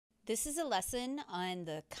This is a lesson on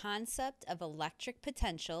the concept of electric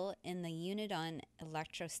potential in the unit on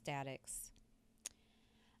electrostatics.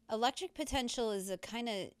 Electric potential is a kind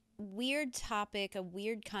of weird topic, a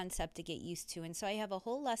weird concept to get used to, and so I have a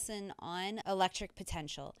whole lesson on electric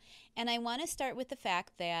potential. And I want to start with the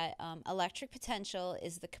fact that electric potential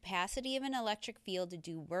is the capacity of an electric field to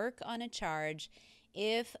do work on a charge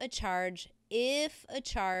if a charge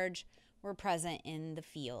were present in the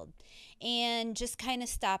field. And just kind of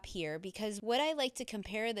stop here, because what I like to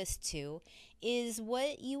compare this to is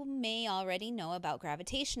what you may already know about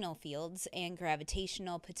gravitational fields and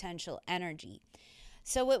gravitational potential energy.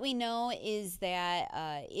 So what we know is that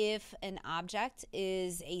if an object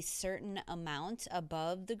is a certain amount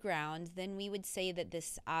above the ground, then we would say that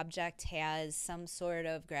this object has some sort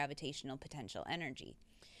of gravitational potential energy.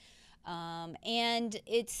 And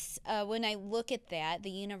it's when I look at that, the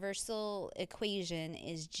universal equation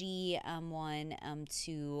is G(m1,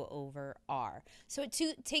 m2) over R. So it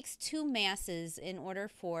takes two masses in order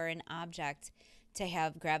for an object to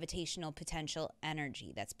have gravitational potential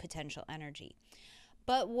energy. That's potential energy.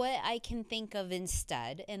 But what I can think of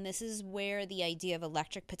instead, and this is where the idea of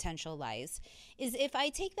electric potential lies, is if I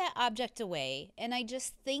take that object away and I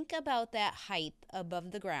just think about that height above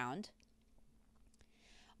the ground,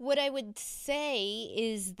 what I would say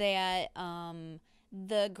is that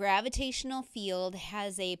the gravitational field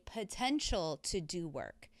has a potential to do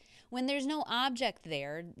work. When there's no object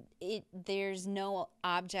there, there's no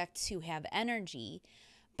object to have energy,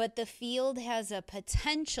 but the field has a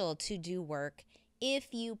potential to do work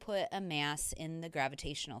if you put a mass in the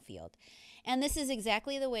gravitational field. And this is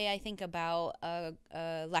exactly the way I think about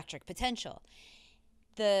electric potential.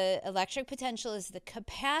 The electric potential is the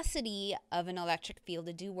capacity of an electric field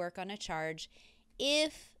to do work on a charge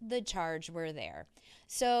if the charge were there.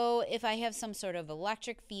 So if I have some sort of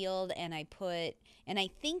electric field and I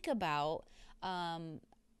think about a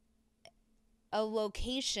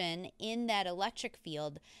location in that electric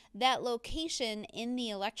field, that location in the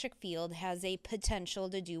electric field has a potential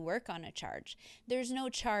to do work on a charge. There's no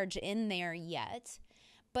charge in there yet,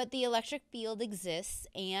 but the electric field exists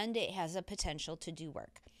and it has a potential to do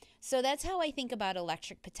work. So that's how I think about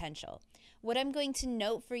electric potential. What I'm going to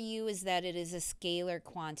note for you is that it is a scalar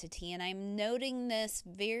quantity, and I'm noting this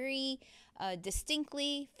very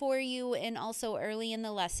distinctly for you and also early in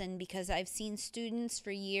the lesson, because I've seen students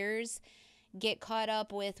for years get caught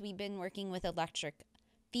up with, we've been working with electric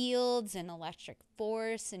fields and electric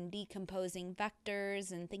force and decomposing vectors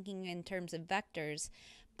and thinking in terms of vectors.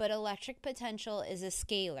 But electric potential is a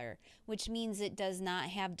scalar, which means it does not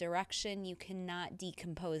have direction. You cannot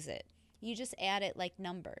decompose it. You just add it like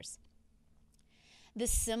numbers. The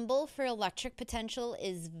symbol for electric potential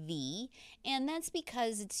is V, and that's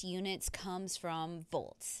because its units comes from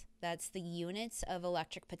volts. That's the units of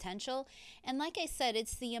electric potential. And like I said,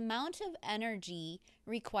 it's the amount of energy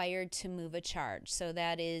required to move a charge. So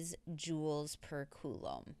that is joules per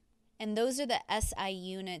coulomb. And those are the SI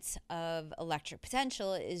units of electric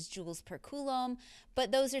potential, is joules per coulomb,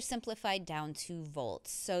 but those are simplified down to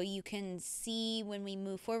volts. So you can see when we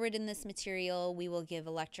move forward in this material, we will give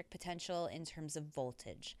electric potential in terms of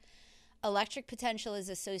voltage. Electric potential is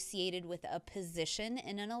associated with a position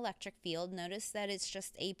in an electric field. Notice that it's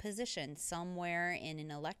just a position. Somewhere in an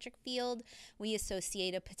electric field, we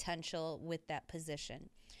associate a potential with that position.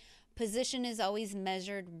 Position is always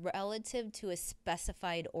measured relative to a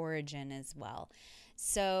specified origin as well.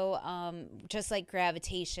 So just like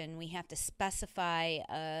gravitation, we have to specify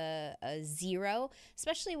a zero,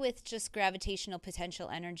 especially with just gravitational potential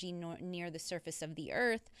energy near the surface of the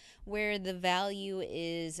Earth, where the value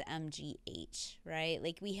is mgh, right?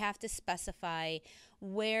 Like we have to specify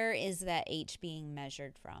where is that h being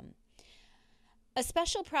measured from. A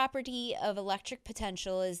special property of electric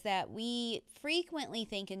potential is that we frequently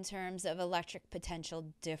think in terms of electric potential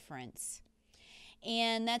difference.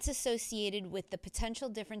 And that's associated with the potential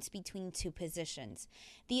difference between two positions.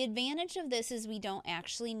 The advantage of this is we don't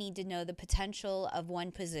actually need to know the potential of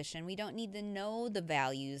one position. We don't need to know the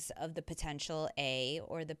values of the potential A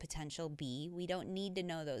or the potential B. We don't need to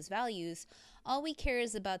know those values. All we care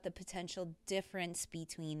is about the potential difference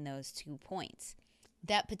between those 2 points.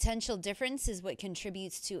 That potential difference is what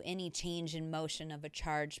contributes to any change in motion of a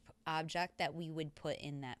charged object that we would put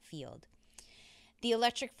in that field. The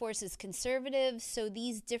electric force is conservative, so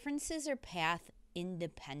these differences are path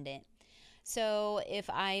independent. So if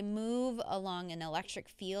I move along an electric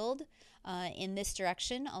field in this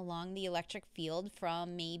direction along the electric field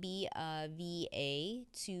from maybe VA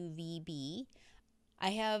to VB, I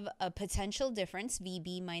have a potential difference,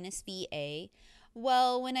 VB minus VA.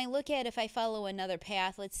 Well, when I look at if I follow another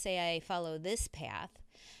path, let's say I follow this path,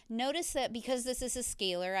 Notice that because this is a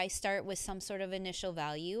scalar, I start with some sort of initial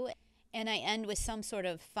value and I end with some sort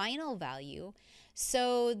of final value,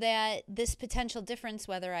 so that this potential difference,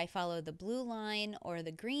 whether I follow the blue line or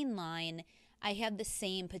the green line, I have the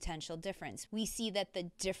same potential difference. We see that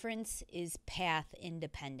the difference is path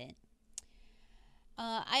independent.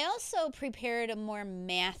 I also prepared a more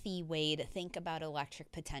mathy way to think about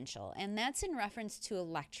electric potential, and that's in reference to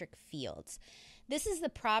electric fields. This is the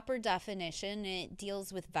proper definition. It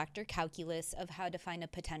deals with vector calculus of how to find a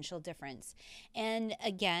potential difference. And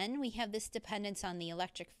again, we have this dependence on the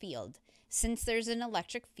electric field. Since there's an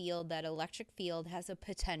electric field, that electric field has a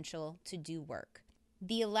potential to do work.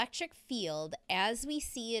 The electric field, as we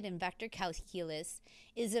see it in vector calculus,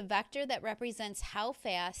 is a vector that represents how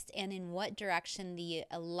fast and in what direction the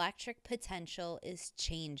electric potential is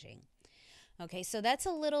changing. Okay, so that's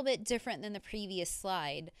a little bit different than the previous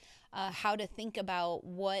slide, how to think about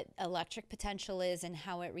what electric potential is and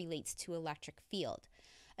how it relates to electric field.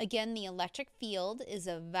 Again, the electric field is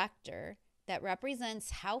a vector that represents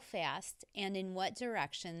how fast and in what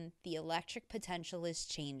direction the electric potential is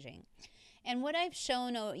changing. And what I've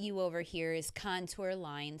shown you over here is contour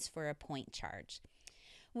lines for a point charge.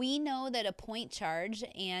 We know that a point charge,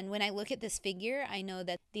 and when I look at this figure, I know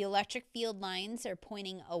that the electric field lines are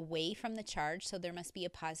pointing away from the charge, so there must be a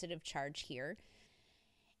positive charge here.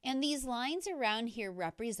 And these lines around here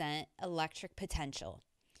represent electric potential.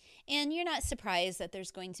 And you're not surprised that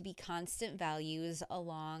there's going to be constant values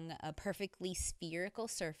along a perfectly spherical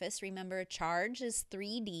surface. Remember, a charge is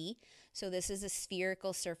 3D, so this is a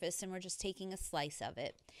spherical surface and we're just taking a slice of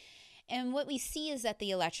it. And what we see is that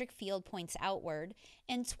the electric field points outward,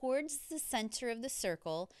 and towards the center of the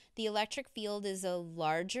circle, the electric field is a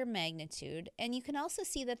larger magnitude, and you can also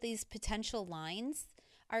see that these potential lines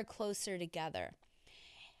are closer together.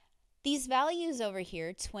 These values over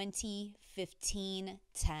here, 20, 15,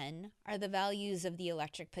 10, are the values of the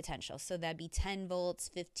electric potential. So that'd be 10 volts,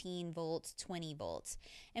 15 volts, 20 volts.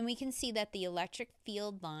 And we can see that the electric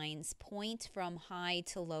field lines point from high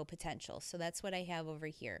to low potential. So that's what I have over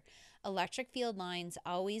here. Electric field lines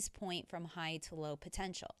always point from high to low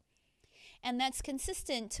potential. And that's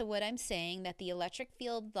consistent to what I'm saying, that the electric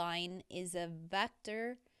field line is a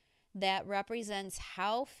vector that represents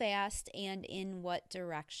how fast and in what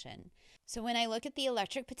direction. So when I look at the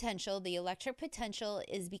electric potential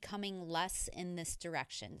is becoming less in this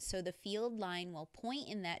direction. So the field line will point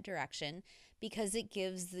in that direction because it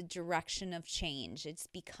gives the direction of change. It's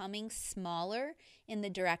becoming smaller in the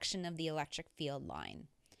direction of the electric field line.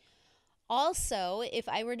 Also, if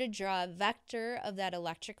I were to draw a vector of that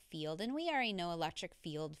electric field, and we already know electric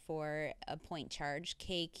field for a point charge,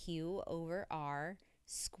 KQ over R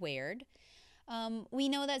squared, we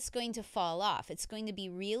know that's going to fall off. It's going to be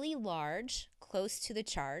really large, close to the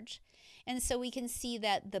charge. And so we can see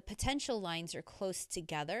that the potential lines are close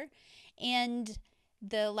together. And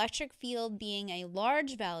the electric field being a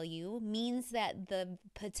large value means that the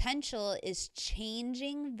potential is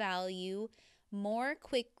changing value more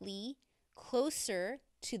quickly, closer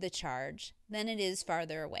to the charge than it is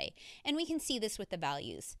farther away. And we can see this with the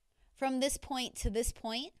values. From this point to this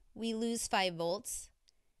point, we lose 5 volts.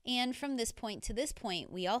 And from this point to this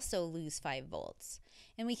point, we also lose 5 volts.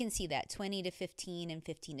 And we can see that 20 to 15 and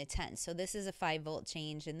 15 to 10. So this is a 5 volt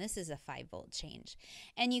change and this is a 5 volt change.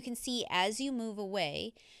 And you can see as you move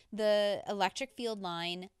away, the electric field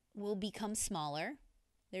line will become smaller.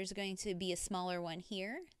 There's going to be a smaller one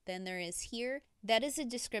here than there is here. That is a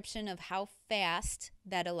description of how fast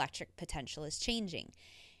that electric potential is changing.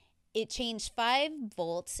 It changed 5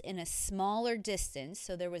 volts in a smaller distance,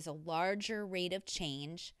 so there was a larger rate of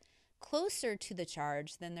change closer to the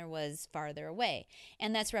charge than there was farther away.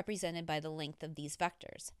 And that's represented by the length of these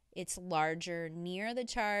vectors. It's larger near the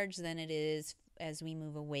charge than it is as we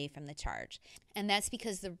move away from the charge. And that's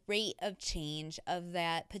because the rate of change of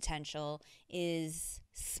that potential is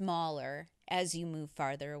smaller as you move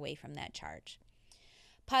farther away from that charge.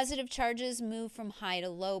 Positive charges move from high to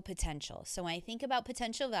low potential. So when I think about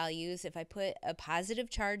potential values, if I put a positive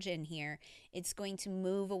charge in here, it's going to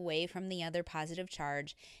move away from the other positive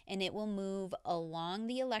charge, and it will move along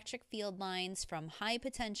the electric field lines from high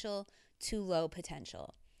potential to low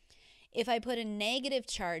potential. If I put a negative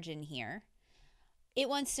charge in here, it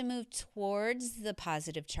wants to move towards the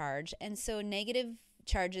positive charge, and so negative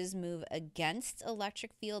charges move against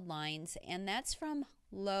electric field lines, and that's from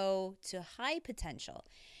low to high potential.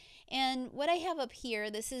 And what I have up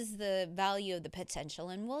here, this is the value of the potential,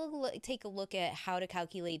 and we'll take a look at how to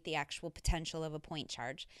calculate the actual potential of a point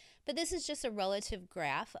charge. But this is just a relative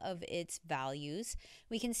graph of its values.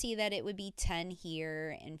 We can see that it would be 10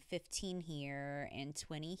 here and 15 here and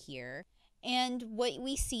 20 here. And what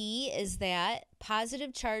we see is that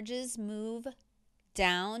positive charges move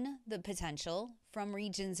down the potential from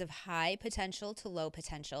regions of high potential to low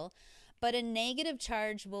potential, but a negative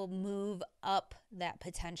charge will move up that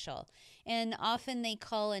potential. And often they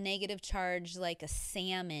call a negative charge like a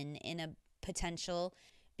salmon in a potential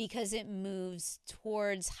because it moves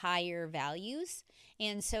towards higher values.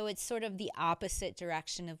 And so it's sort of the opposite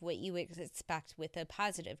direction of what you expect with a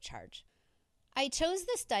positive charge. I chose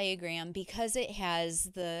this diagram because it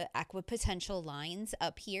has the equipotential lines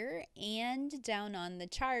up here and down on the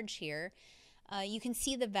charge here. You can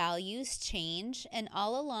see the values change, and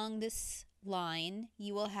all along this line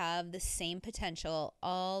you will have the same potential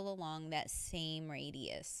all along that same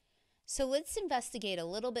radius. So let's investigate a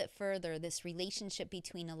little bit further this relationship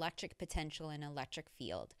between electric potential and electric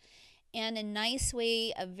field. And a nice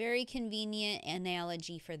way, a very convenient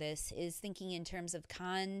analogy for this is thinking in terms of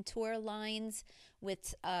contour lines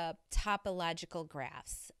with topological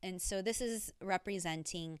graphs. And so this is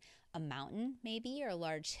representing a mountain maybe or a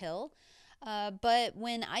large hill. But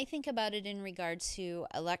when I think about it in regard to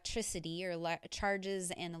electricity or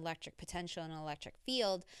charges and electric potential and electric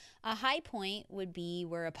field, a high point would be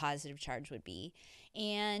where a positive charge would be.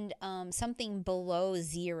 And something below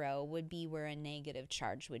zero would be where a negative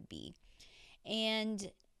charge would be.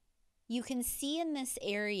 And you can see in this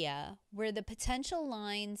area where the potential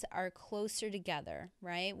lines are closer together,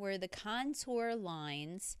 right? Where the contour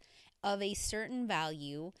lines of a certain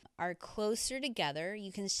value are closer together,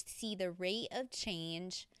 you can see the rate of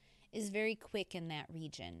change is very quick in that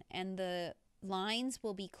region, and the lines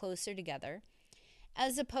will be closer together.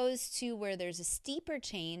 As opposed to where there's a steeper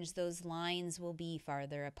change, those lines will be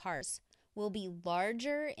farther apart. Will be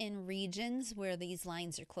larger in regions where these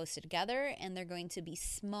lines are closer together, and they're going to be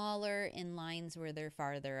smaller in lines where they're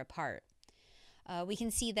farther apart. We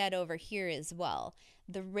can see that over here as well.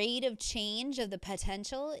 The rate of change of the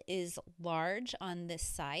potential is large on this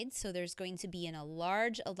side, so there's going to be a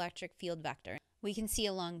large electric field vector. We can see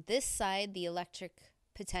along this side the electric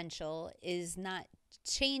potential is not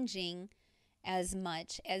changing as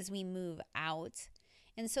much as we move out.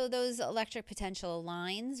 And so those electric potential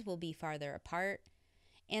lines will be farther apart,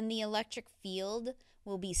 and the electric field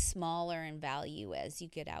will be smaller in value as you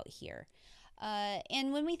get out here.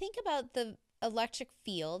 And when we think about the electric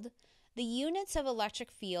field, the units of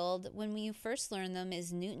electric field, when we first learn them,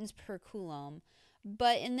 is newtons per coulomb.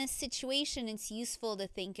 But in this situation, it's useful to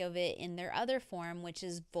think of it in their other form, which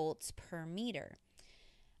is volts per meter.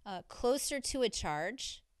 Closer to a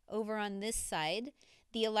charge, over on this side,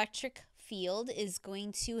 the electric field is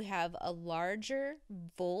going to have a larger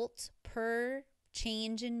volt per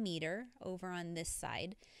change in meter over on this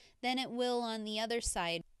side than it will on the other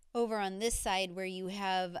side, over on this side where you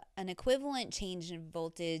have an equivalent change in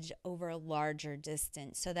voltage over a larger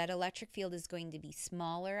distance. So that electric field is going to be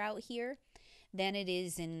smaller out here than it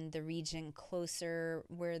is in the region closer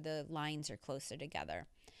where the lines are closer together.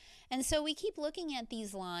 And so we keep looking at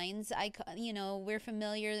these lines. We're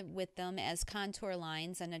familiar with them as contour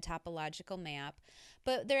lines on a topological map,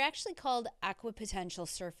 but they're actually called equipotential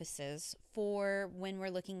surfaces for when we're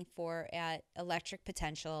looking for at electric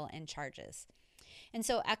potential and charges. And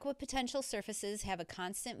so equipotential surfaces have a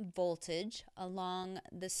constant voltage along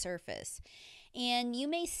the surface. And you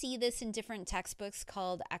may see this in different textbooks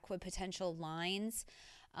called equipotential lines.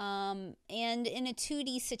 And in a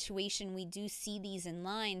 2D situation, we do see these in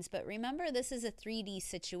lines, but remember this is a 3D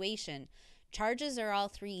situation. Charges are all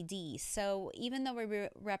 3D, so even though we're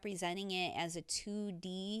representing it as a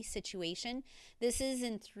 2D situation, this is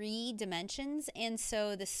in 3 dimensions, and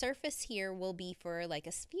so the surface here will be for like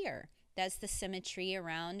a sphere. That's the symmetry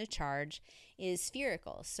around a charge is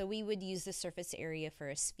spherical, so we would use the surface area for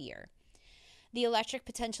a sphere. The electric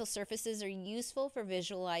potential surfaces are useful for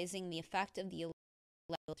visualizing the effect of the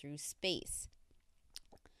through space.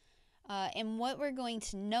 And what we're going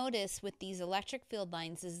to notice with these electric field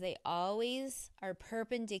lines is they always are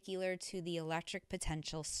perpendicular to the electric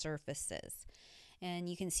potential surfaces. And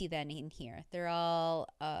you can see that in here. They're all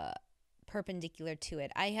perpendicular to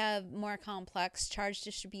it. I have more complex charge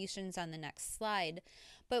distributions on the next slide.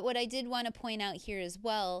 But what I did want to point out here as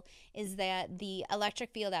well is that the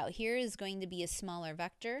electric field out here is going to be a smaller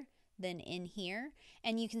vector than in here.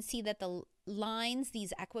 And you can see that the lines,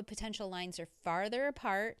 these equipotential lines, are farther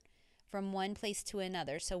apart from one place to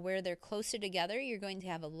another. So where they're closer together, you're going to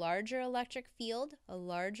have a larger electric field, a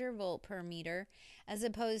larger volt per meter, as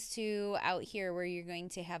opposed to out here where you're going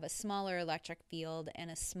to have a smaller electric field and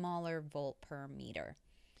a smaller volt per meter.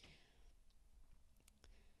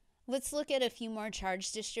 Let's look at a few more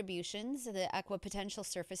charge distributions, the equipotential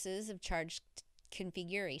surfaces of charge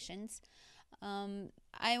configurations.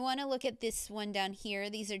 I want to look at this one down here.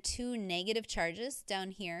 These are two negative charges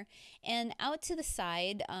down here. And out to the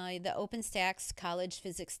side, the OpenStax college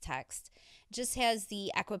physics text just has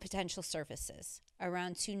the equipotential surfaces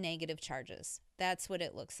around two negative charges. That's what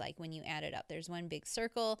it looks like when you add it up. There's one big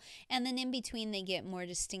circle, and then in between they get more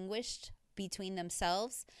distinguished between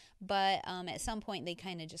themselves, but at some point they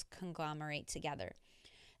kind of just conglomerate together.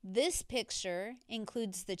 This picture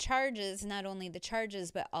includes the charges, not only the charges,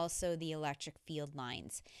 but also the electric field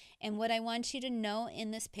lines. And what I want you to know in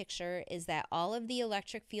this picture is that all of the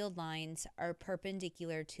electric field lines are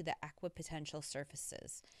perpendicular to the equipotential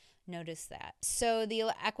surfaces. Notice that. So the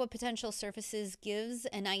equipotential surfaces gives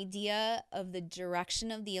an idea of the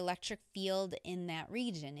direction of the electric field in that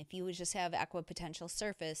region. If you would just have equipotential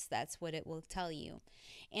surface, that's what it will tell you.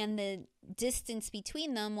 And the distance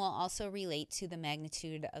between them will also relate to the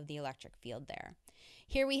magnitude of the electric field there.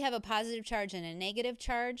 Here we have a positive charge and a negative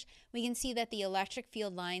charge. We can see that the electric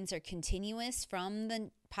field lines are continuous from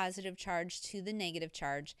the positive charge to the negative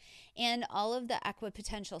charge, and all of the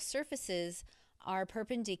equipotential surfaces are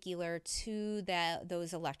perpendicular to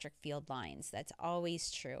those electric field lines. That's always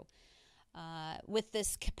true. With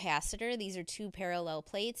this capacitor, these are two parallel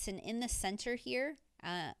plates, and in the center here,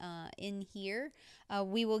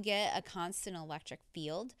 we will get a constant electric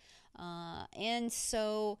field. And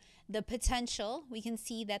so the potential, we can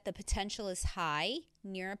see that the potential is high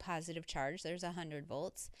near a positive charge. There's 100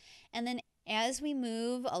 volts. And then as we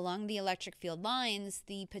move along the electric field lines,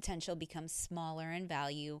 the potential becomes smaller in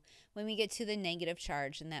value when we get to the negative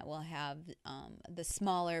charge, and that will have the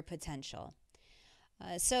smaller potential.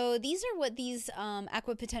 So these are what these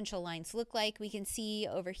equipotential lines look like. We can see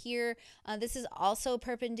over here, this is also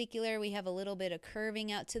perpendicular. We have a little bit of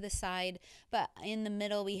curving out to the side, but in the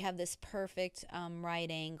middle we have this perfect right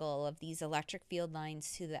angle of these electric field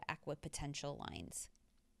lines to the equipotential lines.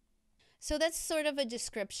 So that's sort of a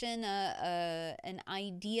description, an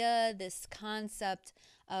idea, this concept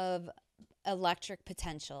of electric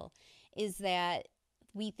potential is that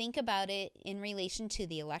we think about it in relation to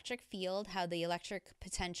the electric field, how the electric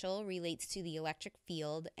potential relates to the electric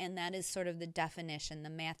field, and that is sort of the definition, the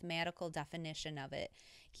mathematical definition of it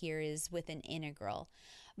here is with an integral.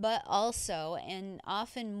 But also, and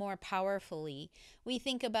often more powerfully, we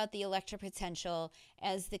think about the electric potential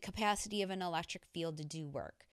as the capacity of an electric field to do work.